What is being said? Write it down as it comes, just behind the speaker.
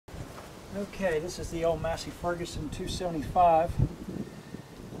Okay, this is the old Massey Ferguson 275.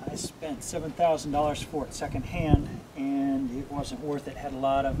 I spent $7,000 for it second hand, and it wasn't worth it. Had a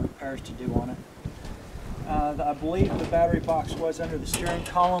lot of repairs to do on it. I believe the battery box was under the steering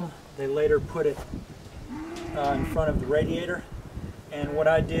column. They later put it in front of the radiator, and what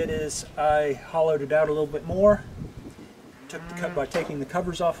I did is I hollowed it out a little bit more, by taking the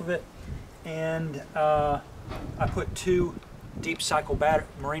covers off of it, and I put two deep cycle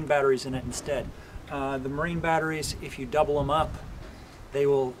marine batteries in it instead. The marine batteries, if you double them up, they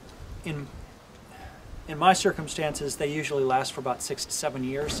will, in my circumstances, they usually last for about 6 to 7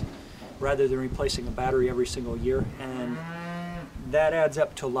 years rather than replacing a battery every single year, and that adds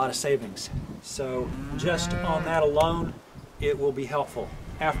up to a lot of savings. So just on that alone, it will be helpful.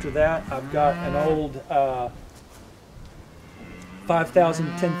 After that, I've got an old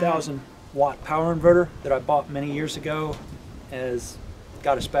 5,000, 10,000 watt power inverter that I bought many years ago, has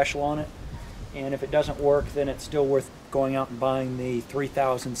got a special on it, and if it doesn't work, then it's still worth going out and buying the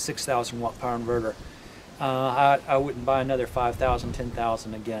 3,000, 6,000 watt power inverter. I wouldn't buy another 5,000,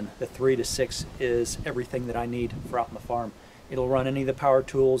 10,000 again. The 3 to 6 is everything that I need for out on the farm. It'll run any of the power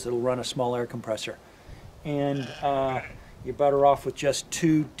tools, it'll run a small air compressor. And you're better off with just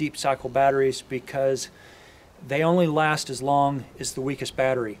 2 deep cycle batteries because they only last as long as the weakest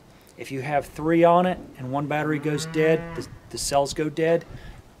battery. If you have 3 on it and one battery goes dead, the cells go dead,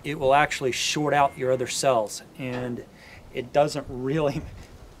 it will actually short out your other cells, and it doesn't really,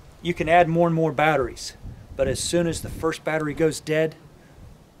 you can add more and more batteries, but as soon as the first battery goes dead,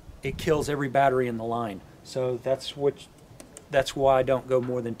 it kills every battery in the line. So that's why I don't go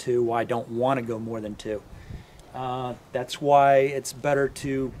more than 2, why I don't want to go more than 2. That's why it's better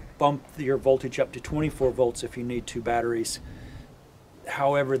to bump your voltage up to 24 volts if you need 2 batteries.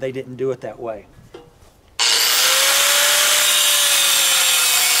 However, they didn't do it that way.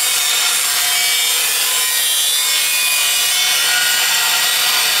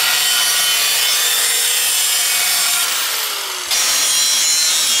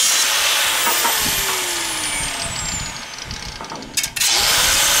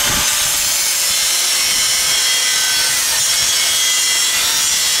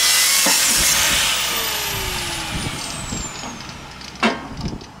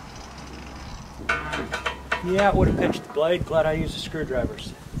 Yeah, it would have pinched the blade. Glad I used the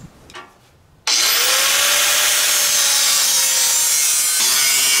screwdrivers.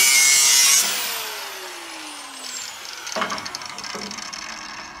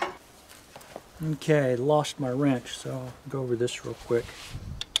 Okay, lost my wrench, so I'll go over this real quick.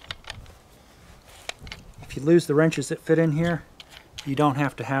 If you lose the wrenches that fit in here, you don't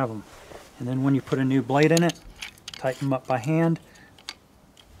have to have them. And then when you put a new blade in it, tighten them up by hand,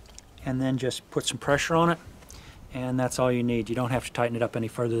 and then just put some pressure on it. And that's all you need. You don't have to tighten it up any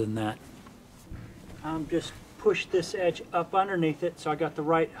further than that. Just push this edge up underneath it so I got the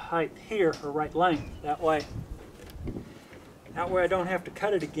right height here, or right length. That way I don't have to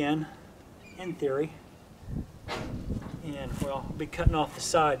cut it again, in theory. And well, I'll be cutting off the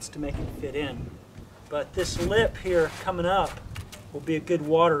sides to make it fit in. But this lip here coming up will be a good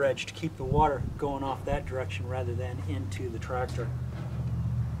water edge to keep the water going off that direction rather than into the tractor.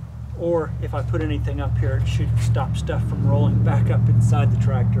 Or if I put anything up here, it should stop stuff from rolling back up inside the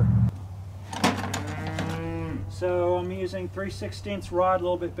tractor. So I'm using 3/16 rod, a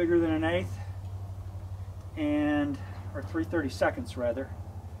little bit bigger than an 1/8, or 3/32 rather,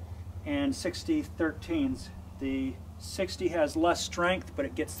 and 60/13s. The 60 has less strength, but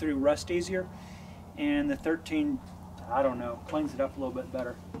it gets through rust easier, and the 13, I don't know, cleans it up a little bit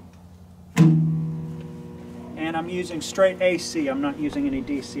better. And I'm using straight AC. I'm not using any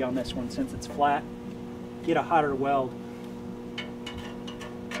DC on this one since it's flat. Get a hotter weld.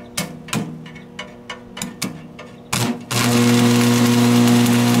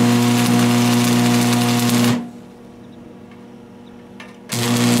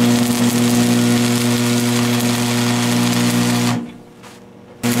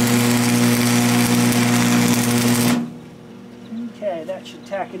 Okay, that should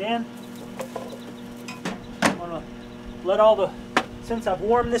tack it in. Let all the, since I've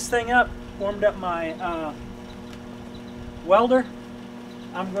warmed this thing up, warmed up my welder,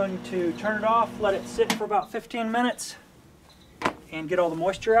 I'm going to turn it off, let it sit for about 15 minutes and get all the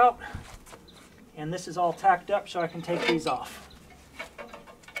moisture out. And this is all tacked up so I can take these off.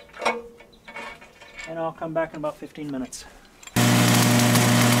 And I'll come back in about 15 minutes.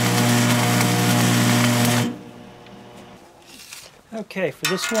 Okay, for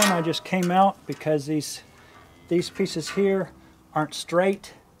this one I just came out because these pieces here aren't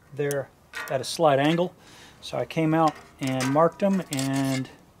straight, they're at a slight angle. So I came out and marked them and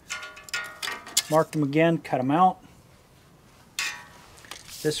marked them again, cut them out.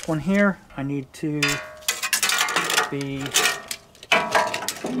 This one here, I need to be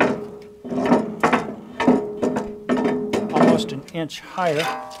almost an inch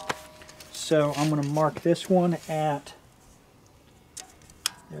higher. So I'm going to mark this one at,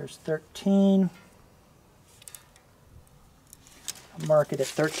 there's 13. I'll mark it at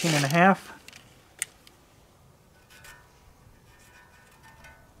 13 and a half.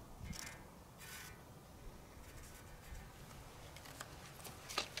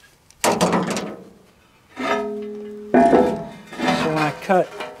 Cut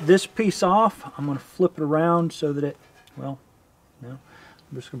this piece off, I'm going to flip it around so that it, well, no,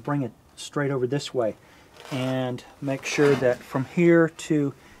 I'm just going to bring it straight over this way and make sure that from here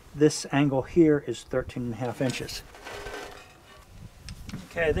to this angle here is 13.5 inches.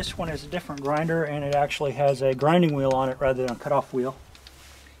 Okay, this one is a different grinder, and it actually has a grinding wheel on it rather than a cutoff wheel.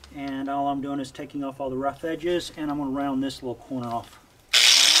 And all I'm doing is taking off all the rough edges, and I'm going to round this little corner off.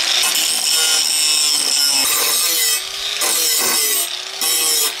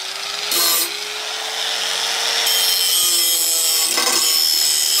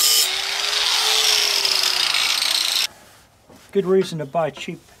 Good reason to buy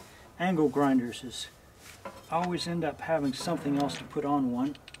cheap angle grinders is I always end up having something else to put on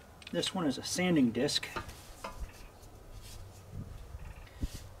one. This one is a sanding disc.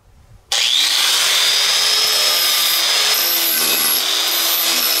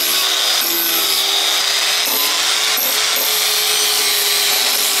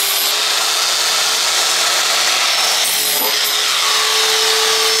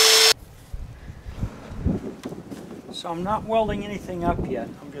 So I'm not welding anything up yet,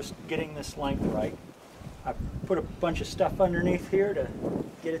 I'm just getting this length right. I put a bunch of stuff underneath here to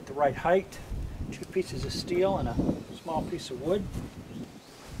get it the right height. 2 pieces of steel and a small piece of wood.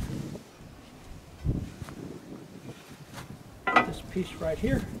 This piece right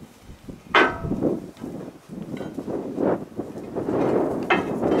here.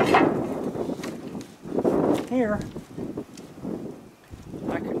 Here,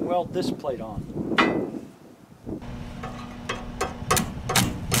 I can weld this plate on.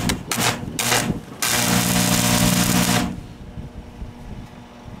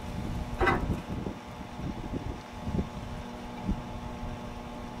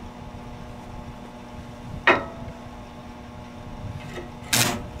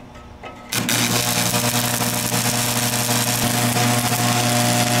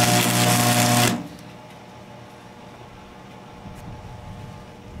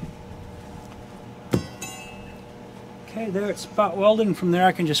 Okay, there it's spot welded, and from there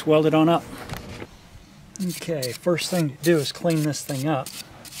I can just weld it on up. Okay, first thing to do is clean this thing up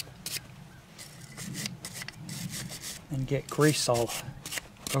and get grease all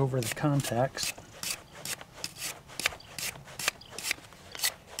over the contacts.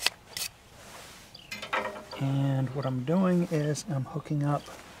 And what I'm doing is I'm hooking up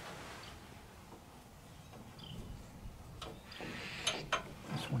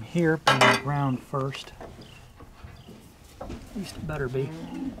this one here, bring the ground first. At least it better be.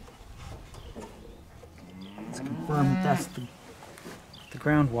 Let's confirm that that's the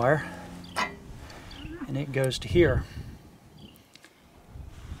ground wire. And it goes to here.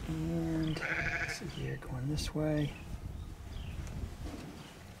 And let's see here, going this way.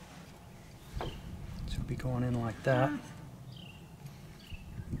 So it'll be going in like that.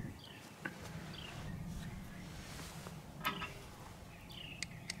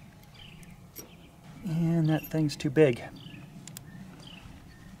 And that thing's too big.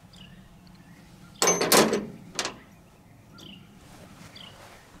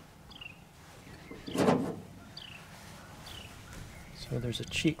 So there's a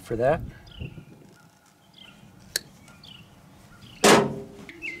cheat for that.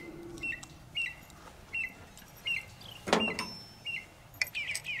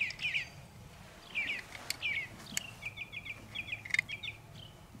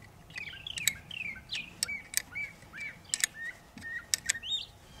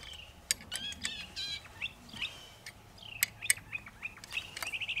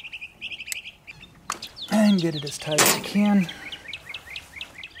 And get it as tight as you can.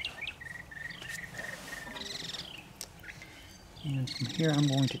 And from here I'm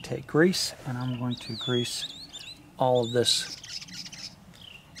going to take grease and I'm going to grease all of this.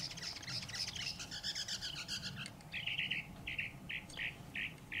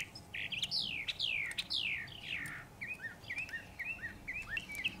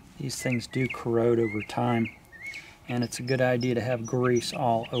 These things do corrode over time, and it's a good idea to have grease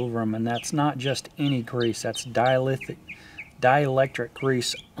all over them. And that's not just any grease, that's dilithium dielectric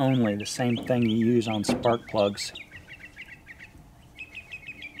grease only, the same thing you use on spark plugs.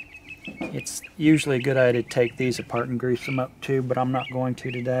 It's usually a good idea to take these apart and grease them up too, but I'm not going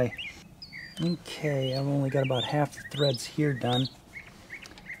to today. Okay, I've only got about half the threads here done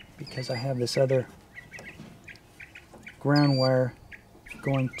because I have this other ground wire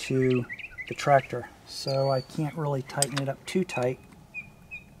going to the tractor, so I can't really tighten it up too tight.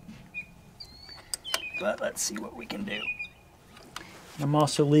 But let's see what we can do. I'm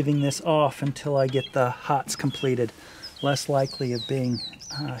also leaving this off until I get the hots completed, less likely of being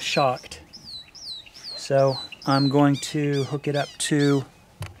shocked. So I'm going to hook it up to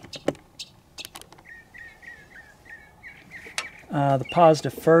the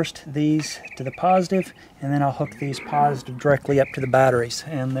positive first, these to the positive, and then I'll hook these positive directly up to the batteries,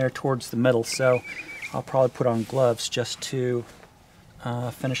 and they're towards the middle, so I'll probably put on gloves just to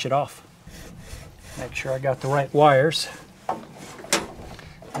finish it off. Make sure I got the right wires.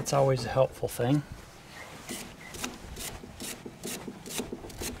 That's always a helpful thing.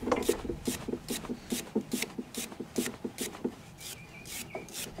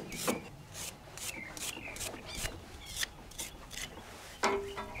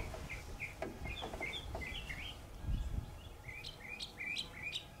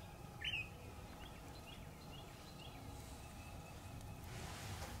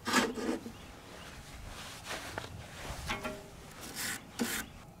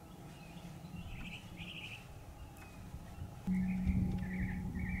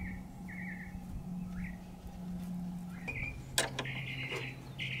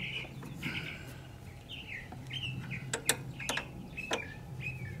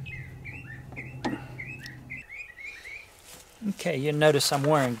 Okay, you'll notice I'm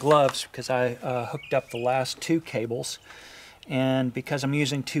wearing gloves because I hooked up the last two cables, and because I'm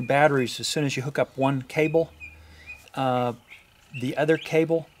using two batteries, as soon as you hook up one cable, the other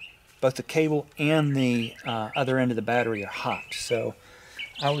cable, both the cable and the other end of the battery are hot. So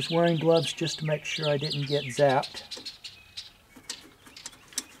I was wearing gloves just to make sure I didn't get zapped.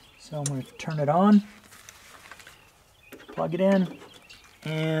 So I'm going to turn it on, plug it in,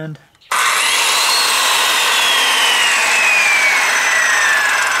 and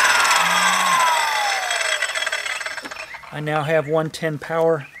I now have 110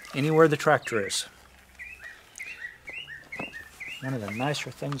 power anywhere the tractor is. One of the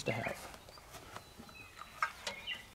nicer things to have.